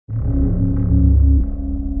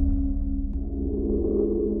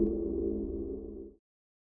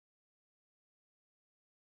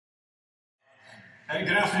Good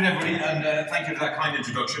afternoon, everybody, and thank you for that kind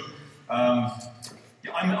introduction. I'm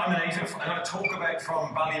a native. I'm going to talk about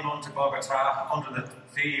from Ballymun to Bogota under the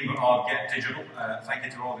theme of Get Digital. Thank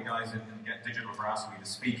you to all the guys in Get Digital for asking me to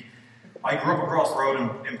speak. I grew up across the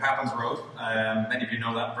road in Pappins Road. Many of you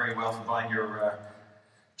know that very well from buying your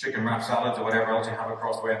chicken wrap salads or whatever else you have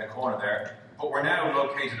across the way in the corner there. But we're now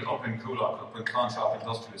located up in Coolock, up in Clonshaugh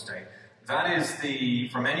Industrial Estate. That is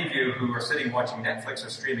for many of you who are sitting watching Netflix or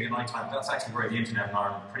streaming at night time, that's actually where the internet in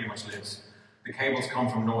Ireland pretty much lives. The cables come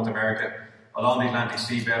from North America, along the Atlantic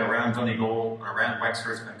seabed, around Donegal, and around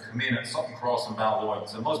Wexford, and come in at Sutton Cross and Baldoyle.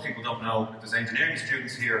 So most people don't know, if there's engineering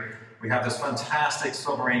students here, we have this fantastic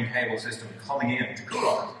submarine cable system coming in to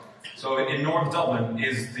Coolock. So in North Dublin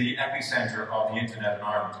is the epicenter of the internet in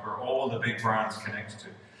Ireland, where all the big brands connect to.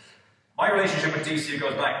 My relationship with DCU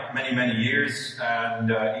goes back many, many years,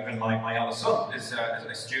 and even my eldest son is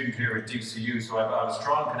a student here at DCU, so I have a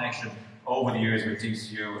strong connection over the years with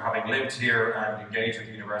DCU, having lived here and engaged with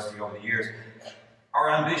the university over the years.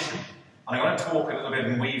 Our ambition, and I'm going to talk a little bit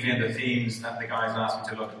and weave in the themes that the guys asked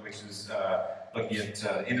me to look at, which is looking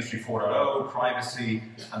at Industry 4.0, privacy,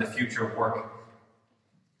 and the future of work.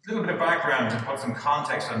 A little bit of background to put some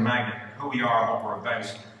context on Magnet, who we are and what we're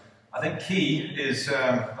about. I think key is,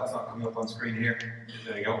 that's not coming up on screen here,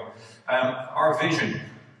 there you go, our vision.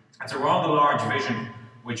 It's a rather large vision,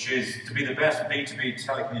 which is to be the best B2B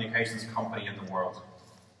telecommunications company in the world.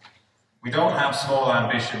 We don't have small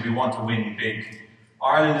ambition, we want to win big.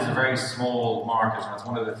 Ireland is a very small market, and that's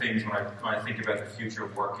one of the things when I think about the future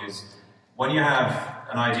of work is, when you have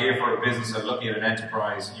an idea for a business or looking at an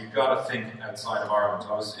enterprise, you've got to think outside of Ireland.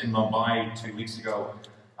 I was in Mumbai 2 weeks ago,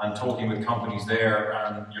 and talking with companies there,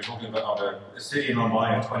 and you're talking about a city in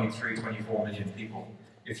Mumbai of 23, 24 million people.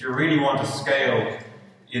 If you really want to scale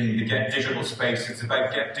in the Get Digital space, it's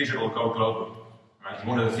about Get Digital, Go Global. Right? It's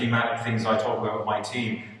one of the thematic things I talk about with my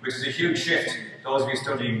team, which is a huge shift. Those of you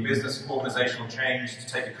studying business organizational change, to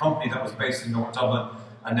take a company that was based in North Dublin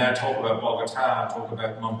and now talk about Bogota, talk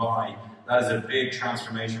about Mumbai, that is a big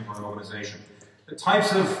transformation for an organization. The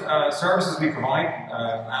types of services we provide,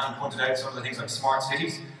 Anne pointed out some of the things like smart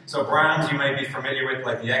cities. So brands you may be familiar with,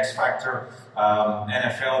 like the X Factor,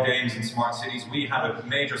 NFL games and smart cities. We have a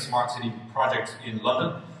major smart city project in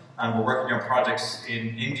London, and we're working on projects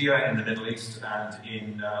in India, in the Middle East, and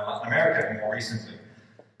in Latin America more recently.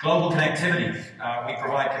 Global connectivity. We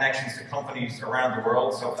provide connections to companies around the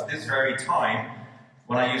world. So at this very time,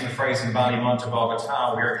 when I use the phrase in Ballymun to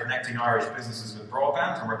Bogota, we are connecting Irish businesses with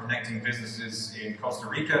broadband, and we're connecting businesses in Costa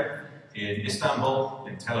Rica, in Istanbul,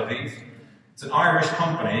 in Tel Aviv. It's an Irish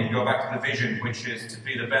company, go back to the vision, which is to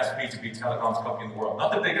be the best B2B telecoms company in the world.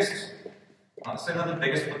 Not the biggest, not to say not the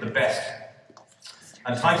biggest, but the best.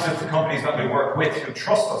 And types of the companies that we work with who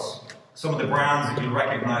trust us, some of the brands that you'll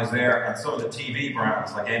recognize there, and some of the TV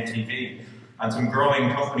brands like MTV, and some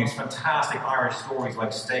growing companies, fantastic Irish stories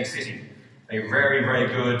like Stay City. A very, very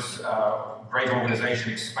good, great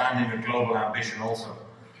organization, expanding with global ambition also.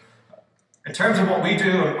 In terms of what we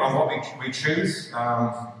do and what we choose,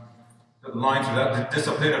 the lines of that, the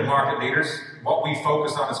discipline of market leaders, what we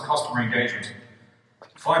focus on is customer engagement.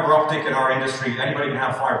 Fibre optic in our industry, anybody can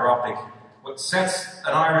have fibre optic. What sets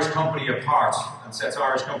an Irish company apart and sets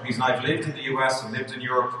Irish companies, and I've lived in the US and lived in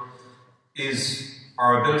Europe, is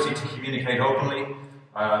our ability to communicate openly,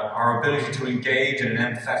 our ability to engage in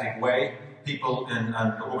an empathetic way. People and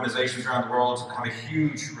organizations around the world have a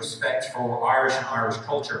huge respect for Irish and Irish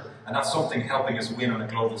culture, and that's something helping us win on a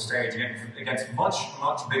global stage against much,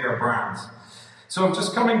 much bigger brands. So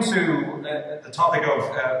just coming to the topic of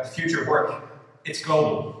the future of work, it's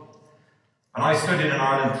global. And I studied in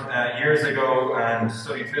Ireland years ago and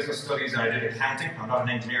studied business studies, and I did accounting. I'm not an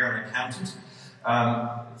engineer, I'm an accountant.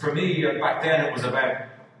 For me, back then it was about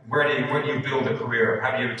where do you build a career,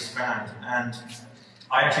 how do you expand? And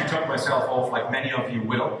I actually took myself off, like many of you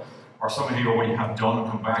will, or some of you already have done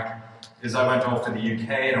and come back, is I went off to the UK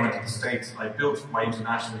and I went to the States and I built my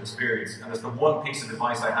international experience. And it's the one piece of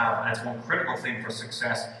advice I have, and it's one critical thing for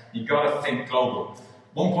success. You've got to think global.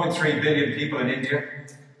 1.3 billion people in India,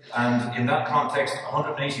 and in that context,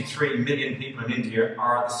 183 million people in India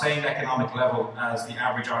are at the same economic level as the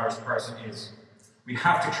average Irish person is. We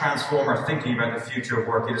have to transform our thinking about the future of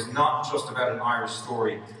work. It is not just about an Irish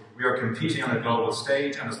story. We are competing on a global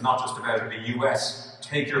stage, and it's not just about the US.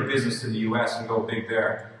 Take your business to the US and go big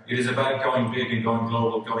there. It is about going big and going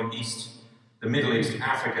global, going east, the Middle East,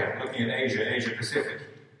 Africa, looking at Asia, Asia Pacific.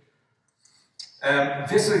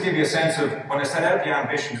 This will give you a sense of, when I set out the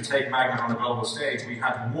ambition to take Magnet on a global stage, we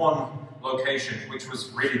had one location, which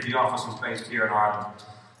was really the office was based here in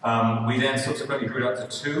Ireland. We then subsequently grew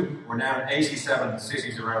that to 2. We're now in 87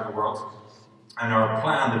 cities around the world. And our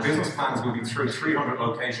plan, the business plan, is moving through 300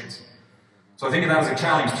 locations. So I think of that as a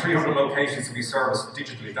challenge, 300 locations to be serviced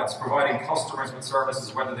digitally. That's providing customers with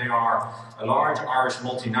services, whether they are a large Irish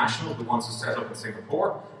multinational who wants to set up in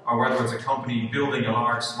Singapore, or whether it's a company building a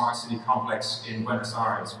large smart city complex in Buenos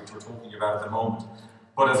Aires, which we're talking about at the moment.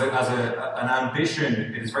 But as an ambition,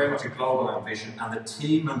 it is very much a global ambition, and the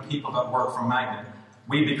team and people that work for Magnet,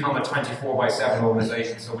 we become a 24/7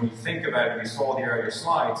 organization. So when you think about it, you saw the earlier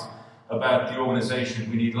slides about the organization,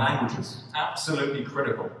 we need languages, absolutely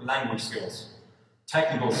critical, language skills,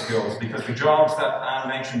 technical skills, because the jobs that Anne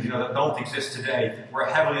mentioned, that don't exist today, we're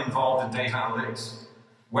heavily involved in data analytics.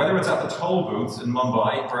 Whether it's at the toll booths in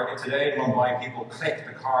Mumbai, where today in Mumbai people click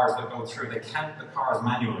the cars that go through, they count the cars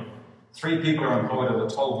manually. 3 people are employed at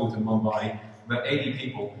a toll booth in Mumbai, about 80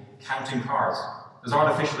 people counting cars. There's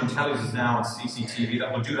artificial intelligence now and CCTV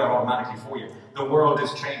that will do that automatically for you. The world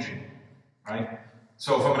is changing, right?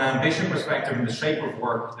 So from an ambition perspective and the shape of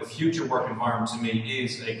work, the future work environment to me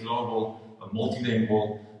is a global, a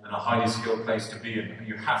multilingual, and a highly skilled place to be in. And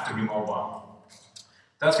you have to be mobile.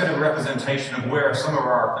 That's kind of a representation of where some of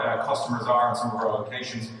our customers are in some of our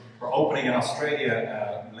locations. We're opening in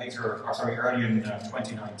Australia early in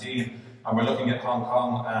 2019, and we're looking at Hong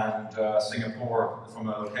Kong and Singapore from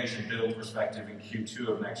a location build perspective in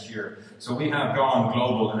Q2 of next year. So we have gone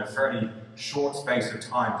global in a fairly short space of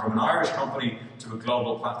time, from an Irish company to a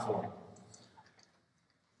global platform.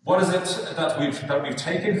 What is it that we've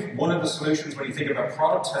taken? One of the solutions when you think about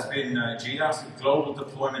product has been GDAS, Global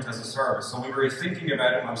Deployment as a Service. So when we were thinking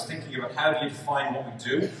about it, and I was thinking about how do you define what we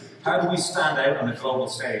do, how do we stand out on the global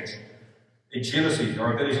stage? Agility,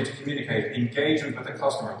 our ability to communicate, engagement with the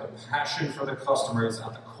customer, the passion for the customer is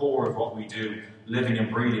at the core of what we do, living and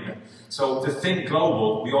breathing it. So to think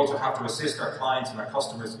global, we also have to assist our clients and our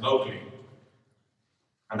customers locally.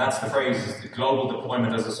 And that's the phrase, is the global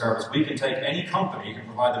deployment as a service. We can take any company and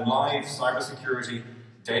provide them live cybersecurity,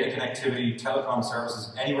 data connectivity, telecom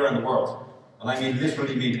services anywhere in the world. And I mean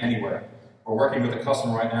literally anywhere. We're working with a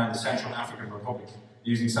customer right now in the Central African Republic,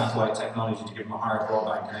 using satellite technology to give them a higher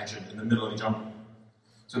broadband connection in the middle of the jungle.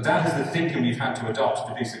 So that is the thinking we've had to adopt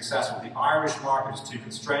to be successful. The Irish market is too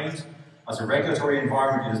constrained. As a regulatory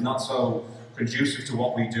environment, it is not so conducive to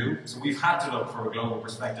what we do. So we've had to look for a global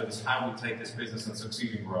perspective as how we take this business and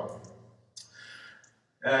succeed and grow.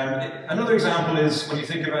 Another example is when you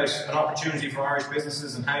think about an opportunity for Irish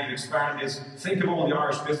businesses and how you expand is, think of all the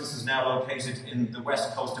Irish businesses now located in the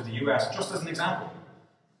west coast of the US, just as an example.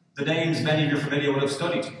 The names many of you familiar will have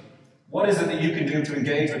studied. What is it that you can do to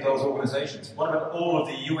engage with those organizations? What about all of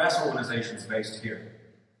the US organizations based here?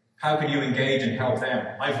 How can you engage and help them?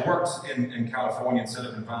 I've worked in California and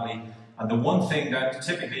Silicon Valley, and the one thing that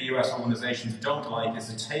typically US organizations don't like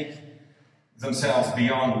is to take themselves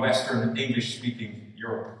beyond Western English-speaking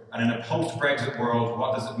Europe. And in a post-Brexit world,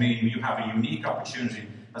 what does it mean? You have a unique opportunity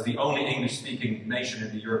as the only English-speaking nation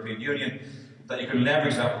in the European Union that you can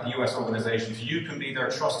leverage that with US organizations. You can be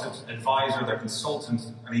their trusted advisor, their consultant,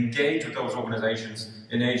 and engage with those organizations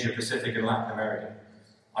in Asia, Pacific, and Latin America.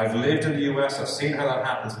 I've lived in the US, I've seen how that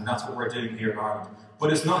happens, and that's what we're doing here in Ireland.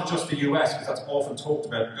 But it's not just the US, because that's often talked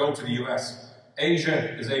about, go to the US.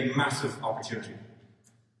 Asia is a massive opportunity.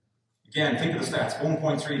 Again, think of the stats,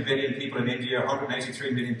 1.3 billion people in India,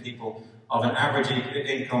 183 million people of an average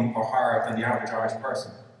income or higher than the average Irish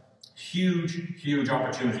person. Huge, huge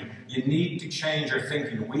opportunity. You need to change your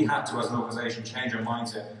thinking. We had to, as an organization, change our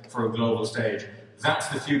mindset for a global stage. That's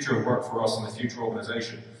the future of work for us and the future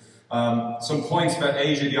organization. Some points about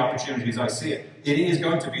Asia, the opportunities I see it. It is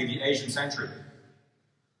going to be the Asian century.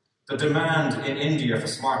 The demand in India for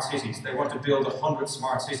smart cities, they want to build 100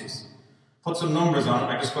 smart cities. Put some numbers on it.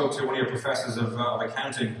 I just spoke to one of your professors of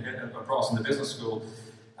accounting across in the business school,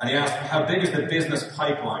 and he asked, how big is the business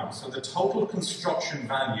pipeline? So the total construction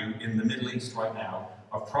value in the Middle East right now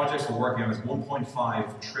of projects we're working on is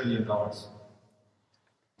 $1.5 trillion.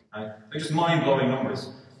 Right? They're just mind-blowing numbers.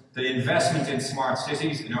 The investment in smart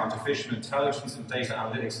cities, in artificial intelligence and data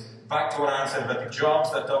analytics, back to what Anne said about the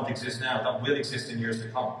jobs that don't exist now, that will exist in years to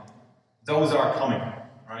come. Those are coming,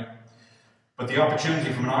 right? But the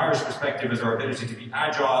opportunity from an Irish perspective is our ability to be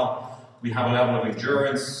agile. We have a level of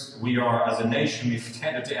endurance. We are, as a nation, we've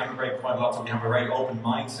tended to emigrate quite a lot, so we have a very open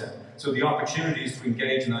mindset. So the opportunity is to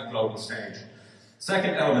engage in that global stage.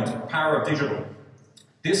 Second element, power of digital.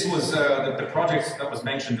 This was the project that was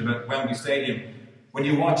mentioned about Wembley Stadium. When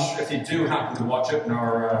you watch, if you do happen to watch it and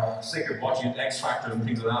are sick of watching X Factor and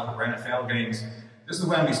things like that for NFL games, this is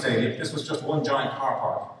Wembley Stadium. This was just one giant car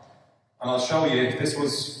park. And I'll show you, this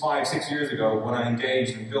was 5-6 years ago when I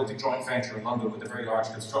engaged and built a joint venture in London with a very large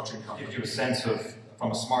construction company. It gives you a sense of,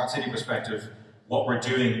 from a smart city perspective, what we're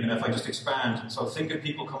doing, and if I just expand, so think of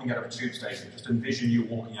people coming out of a tube station, just envision you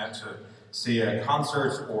walking out to see a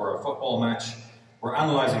concert or a football match. We're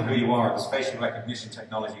analysing who you are, the facial recognition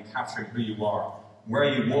technology capturing who you are, where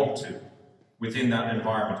you walk to within that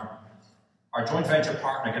environment. Our joint venture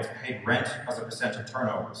partner gets paid rent as a percent of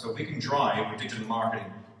turnover, so if we can drive with digital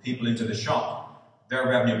marketing people into the shop, their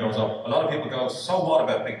revenue goes up. A lot of people go, so what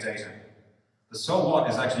about big data? The so what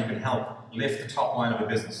is actually you can help lift the top line of a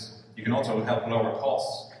business. You can also help lower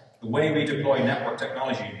costs. The way we deploy network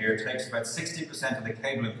technology here takes about 60% of the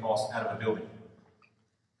cabling costs out of the building.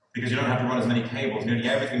 Because you don't have to run as many cables. Nearly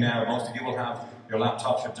everything now, most of you will have your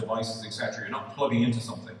laptops, your devices, etc. You're not plugging into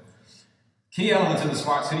something. Key elements in the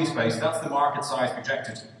smart city space, that's the market size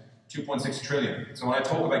projected, 2.6 trillion. So when I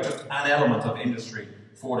talk about just an element of Industry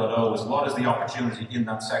 4.0 is what is the opportunity in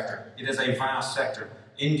that sector? It is a vast sector.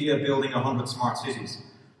 India building 100 smart cities.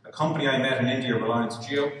 A company I met in India, Reliance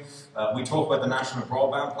Jio, we talk about the national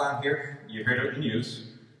broadband plan here. You heard it in the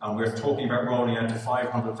news, and we're talking about rolling out to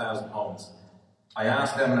 500,000 homes. I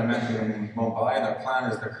asked them and I met them in Mumbai, and their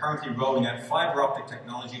plan is they're currently rolling out fibre optic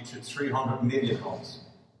technology to 300 million homes.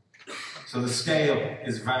 So the scale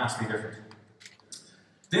is vastly different.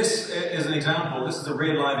 This is an example, this is a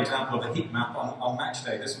real live example of a heat map on match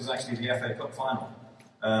day. This was actually the FA Cup final.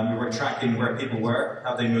 We were tracking where people were,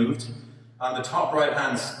 how they moved. On the top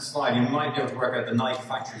right-hand slide, you might be able to work out the Nike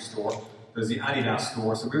factory store. There's the Adidas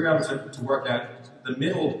store. So we were able to work out the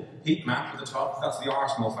middle heat map at the top. That's the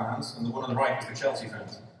Arsenal fans, and the one on the right is the Chelsea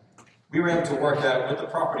fans. We were able to work out with the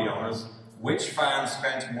property owners which fans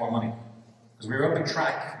spent more money. Because we were able to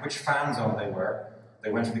track which fan zone they were. They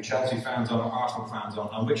went to the Chelsea fan zone or Arsenal fan zone,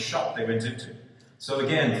 and which shop they went into. So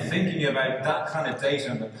again, thinking about that kind of data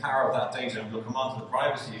and the power of that data, and we'll come on to the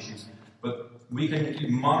privacy issues, but we can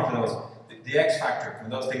monitor those. The X factor, when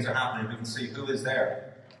those things are happening, we can see who is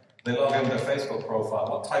there. They log in with their Facebook profile,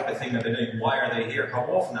 what type of thing are they doing, why are they here, how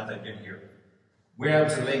often have they been here. We're able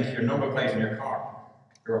to link your number plate in your car,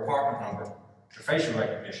 your apartment number, your facial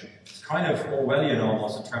recognition. It's kind of Orwellian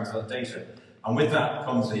almost in terms of that data. And with that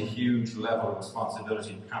comes a huge level of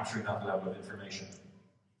responsibility in capturing that level of information.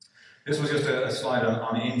 This was just a slide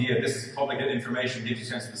on India. This is public information, gives you a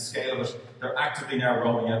sense of the scale of it. They're actively now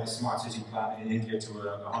rolling out the smart city plan in India to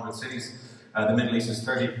 100 cities. The Middle East is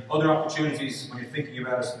 30. Other opportunities, when you're thinking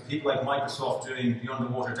about it, people like Microsoft doing the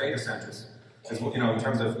underwater data centers. You know, in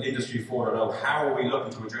terms of Industry 4.0, how are we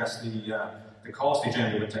looking to address the cost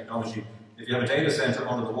agenda with technology? If you have a data center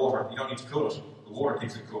under the water, you don't need to cool it. The water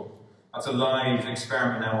keeps it cool. That's a live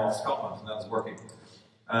experiment now off Scotland, and that's working.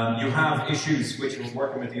 You have issues which we're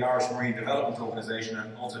working with the Irish Marine Development Organisation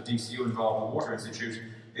and also DCU involved, the Water Institute,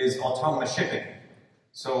 is autonomous shipping.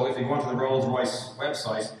 So if you go onto the Rolls-Royce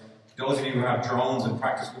website, those of you who have drones and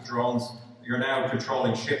practice with drones, you're now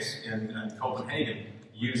controlling ships in Copenhagen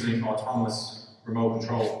using autonomous remote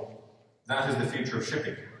control. That is the future of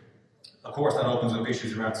shipping. Of course, that opens up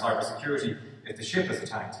issues around cybersecurity if the ship is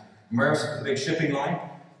attacked. Maersk, the big shipping line,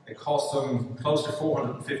 it cost them close to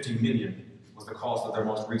 450 million was the cost of their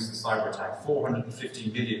most recent cyber attack.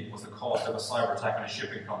 450 million was the cost of a cyber attack on a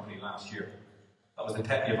shipping company last year. That was the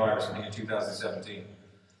Keynote virus, I think, in 2017.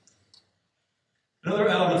 Another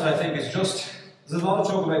element, I think, is just, there's a lot of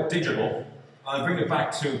talk about digital. I'll bring it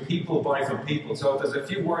back to people buy from people. So if there's a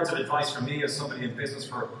few words of advice from me as somebody in business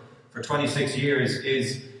for 26 years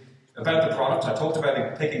is about the product. I talked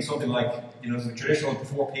about picking something like, you know, the traditional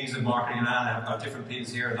 4 Ps of marketing, and I have different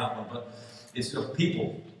Ps here and that one, but it's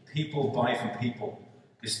people. People buy from people.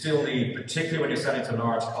 You still need, particularly when you're selling to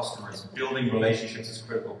large customers, building relationships is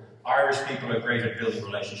critical. Irish people are great at building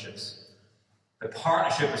relationships. The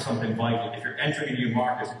partnership is something vital. If you're entering a new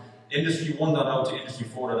market, Industry 1.0 to Industry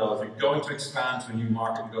 4.0, if you're going to expand to a new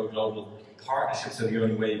market and go global, partnerships are the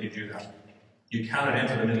only way you can do that. You cannot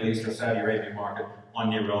enter the Middle East or Saudi Arabia market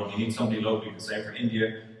on your own. You need somebody locally, the same for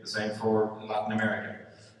India, the same for Latin America.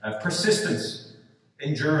 Persistence,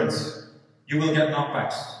 endurance. You will get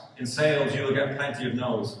knockbacks. In sales, you will get plenty of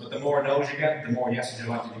no's, but the more no's you get, the more yeses you're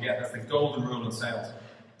likely to get. That's the golden rule in sales.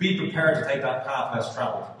 Be prepared to take that path less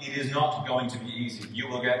traveled. It is not going to be easy. You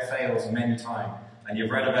will get fails many times, and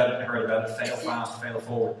you've read about it and heard about it. Fail fast, fail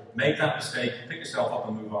forward. Make that mistake, pick yourself up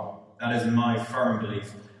and move on. That is my firm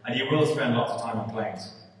belief. And you will spend lots of time on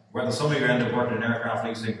planes. Whether some of you end up working in aircraft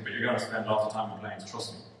leasing, but you're going to spend lots of time on planes,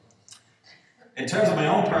 trust me. In terms of my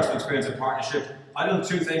own personal experience of partnership, I've done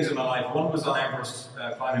 2 things in my life. One was on Everest,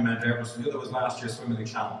 climbing Mount Everest, and the other was last year swimming the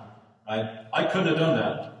Channel. Right? I couldn't have done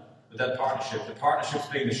that without partnership. The partnerships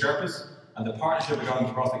being the Sherpas, and the partnership of going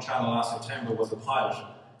across the Channel last September was a pilot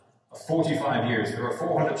of 45 years. There were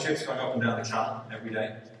 400 ships going up and down the Channel every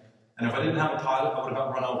day. And if I didn't have a pilot, I would have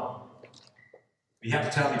got run over. You have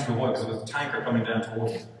to tell me to avoid because there was a tanker coming down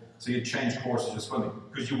towards you. So you'd change course as you're swimming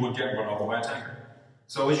because you would get run over by a tanker.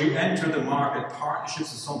 So as you enter the market,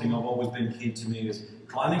 partnerships is something I've always been key to me. Is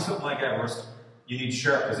climbing something like Everest, you need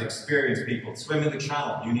Sherpas, experienced people. Swimming the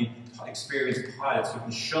channel, you need experienced pilots who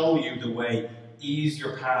can show you the way, ease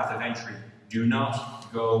your path of entry. Do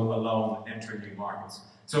not go alone entering new markets.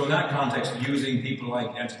 So in that context, using people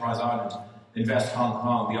like Enterprise Ireland, Invest Hong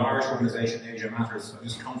Kong, the Irish organisation Asia Matters, I've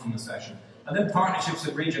just come from the session, and then partnerships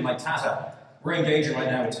in region like Tata. We're engaging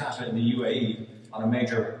right now with Tata in the UAE on a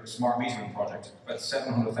major smart metering project, about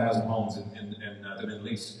 700,000 homes in the Middle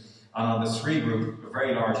East, and on the SRI group, a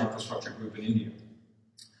very large infrastructure group in India.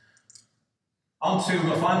 On to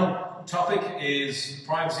my final topic is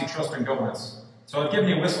privacy, trust and governance. So I've given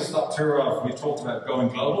you a whistle-stop tour of, we've talked about going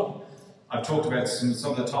global. I've talked about some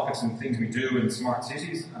of the topics and things we do in smart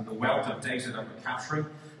cities and the wealth of data that we're capturing.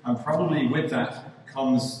 And probably with that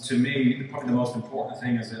comes, to me, probably the most important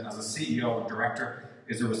thing as a CEO or director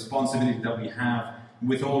is the responsibility that we have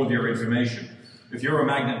with all of your information. If you're a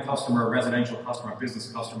magnet customer, a residential customer, a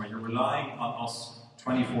business customer, you're relying on us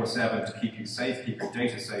 24/7 to keep you safe, keep your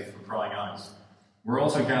data safe from prying eyes. We're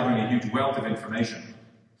also gathering a huge wealth of information.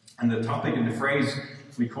 And the topic and the phrase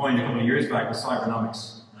we coined a couple of years back was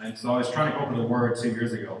cybernomics. Right? So I was trying to come up with a word 2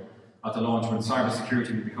 years ago at the launch when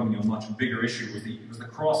cybersecurity was becoming a much bigger issue. It was the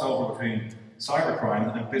crossover between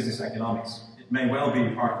cybercrime and business economics. It may well be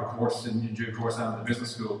part of a course in due course out of the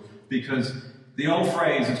business school, because the old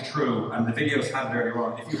phrase is true, and the videos had it earlier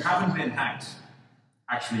on. If you haven't been hacked,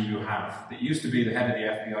 actually you have. It used to be the head of the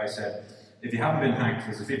FBI said, if you haven't been hacked,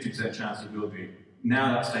 there's a 50% chance you will be.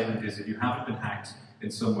 Now that statement is, if you haven't been hacked in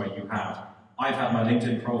some way, you have. I've had my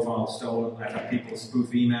LinkedIn profile stolen. I've had people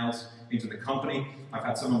spoof emails into the company. I've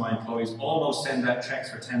had some of my employees almost send out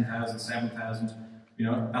checks for 10,000, 7,000. You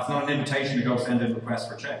know, that's not an invitation to go send in requests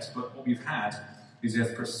for checks, but what we've had is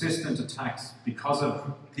there's persistent attacks because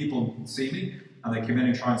of people see me and they come in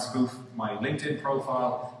and try and spoof my LinkedIn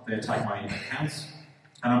profile, they attack my accounts,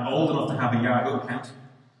 and I'm old enough to have a Yahoo account,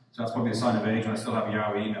 so that's probably a sign of age, and I still have a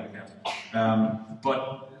Yahoo email account.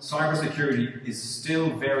 But cybersecurity is still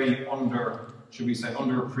very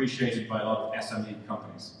underappreciated by a lot of SME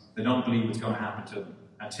companies. They don't believe it's going to happen to them,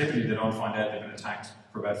 and typically they don't find out they've been attacked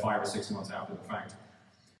for about 5 or 6 months after the fact.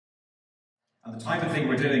 And the type of thing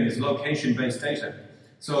we're doing is location-based data.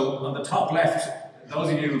 So on the top left,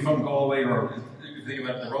 those of you from Galway or think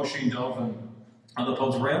about the Roisin Dove and other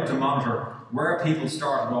pubs, we're able to monitor where people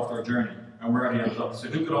started off their journey and where they ended up. So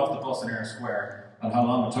who got off the bus in Eyre Square and how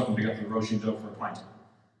long it took them to get to the Roisin Dove for a pint.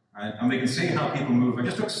 Right? And we can see how people move. I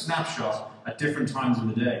just took a snapshot at different times of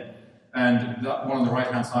the day. And that one on the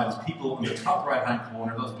right-hand side is people on the top right-hand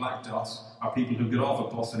corner, those black dots, are people who get off a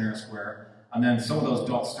bus in Eyre Square. And then some of those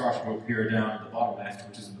dots start to appear down at the bottom left,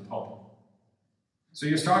 which is in the pub. So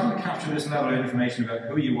you're starting to capture this level of information about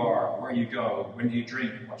who you are, where you go, when you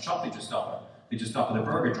drink, what shop did you stop at? Did you stop at a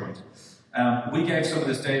burger joint? We gave some of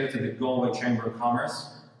this data to the Galway Chamber of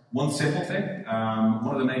Commerce. One simple thing,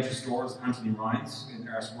 one of the major stores, Anthony Ryan's in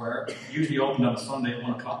Eyre Square, usually opened on a Sunday at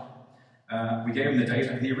 1 o'clock. We gave him the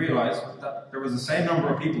data and he realised that there was the same number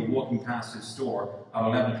of people walking past his store at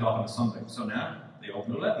 11 o'clock on a Sunday. So now they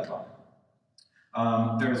open at 11 o'clock.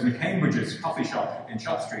 There's McCambridge's coffee shop in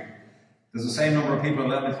Shop Street. There's the same number of people at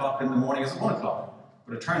 11 o'clock in the morning as at 1 o'clock.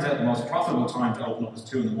 But it turns out the most profitable time to open up is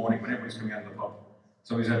 2 in the morning when everybody's coming out of the pub.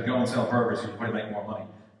 So he said, go and sell burgers, you can probably make more money.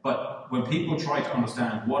 But when people try to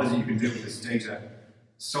understand what is it you can do with this data,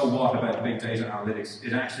 so what about big data analytics,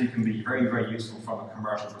 it actually can be very, very useful from a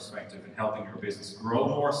commercial perspective in helping your business grow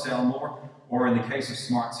more, sell more, or in the case of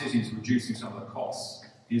smart cities, reducing some of the costs,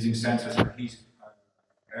 using sensors for heat,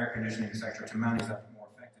 air conditioning, etc., to manage that more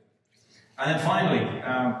effectively. And then finally,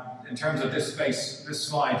 in terms of this space, this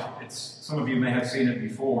slide, some of you may have seen it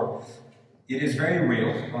before. It is very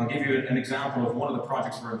real. I'll give you an example of one of the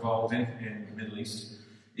projects we're involved in the Middle East.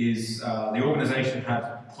 The organisation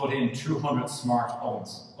had put in 200 smart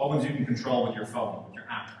ovens. Ovens you can control with your phone, with your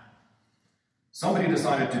app. Somebody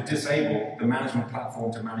decided to disable the management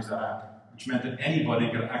platform to manage that app, which meant that anybody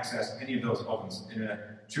could access any of those ovens in a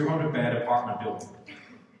 200-bed apartment building.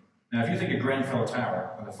 Now, if you think of Grenfell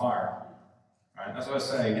Tower and the fire, right, that's what I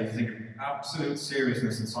say, you have to think of absolute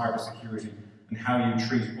seriousness in cybersecurity and how you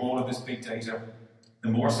treat all of this big data. The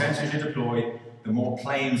more sensors you deploy, the more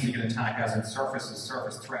planes you can attack, as in surface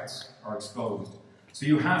threats are exposed. So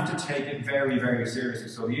you have to take it very, very seriously.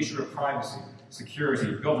 So the issue of privacy,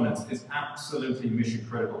 security, governance is absolutely mission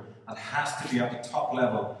critical and has to be at the top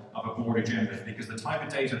level of a board agenda, because the type of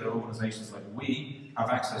data that organizations like we have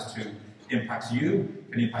access to impacts you,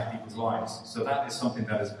 can impact people's lives. So that is something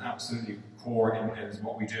that is absolutely core in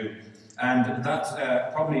what we do. And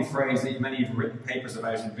that probably phrase that many have written papers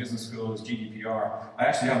about in business schools, GDPR, I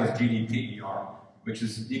actually have as GDPER, which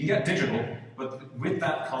is, you can get digital, but with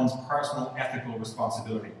that comes personal ethical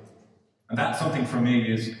responsibility. And that's something for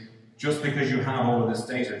me is, just because you have all of this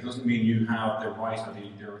data doesn't mean you have the right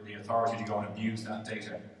or the authority to go and abuse that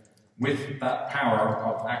data. With that power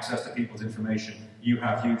of access to people's information, you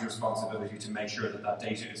have huge responsibility to make sure that that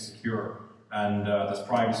data is secure and there's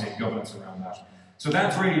privacy and governance around that. So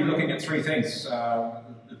that's really looking at three things.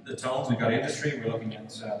 The tones, we've got industry, we're looking at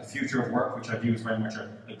the future of work, which I view as very much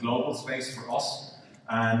a global space for us.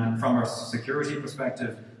 And from a security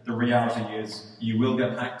perspective, the reality is you will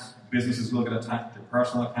get hacked, businesses will get attacked, your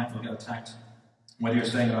personal account will get attacked. Whether you're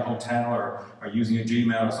staying at a hotel or using a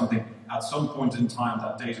Gmail or something, at some point in time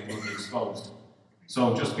that data will be exposed.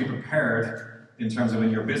 So just be prepared in terms of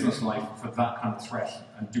in your business life for that kind of threat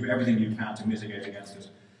and do everything you can to mitigate against it.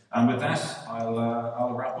 And with that,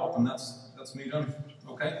 I'll wrap up, and that's me done.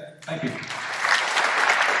 Okay, thank you.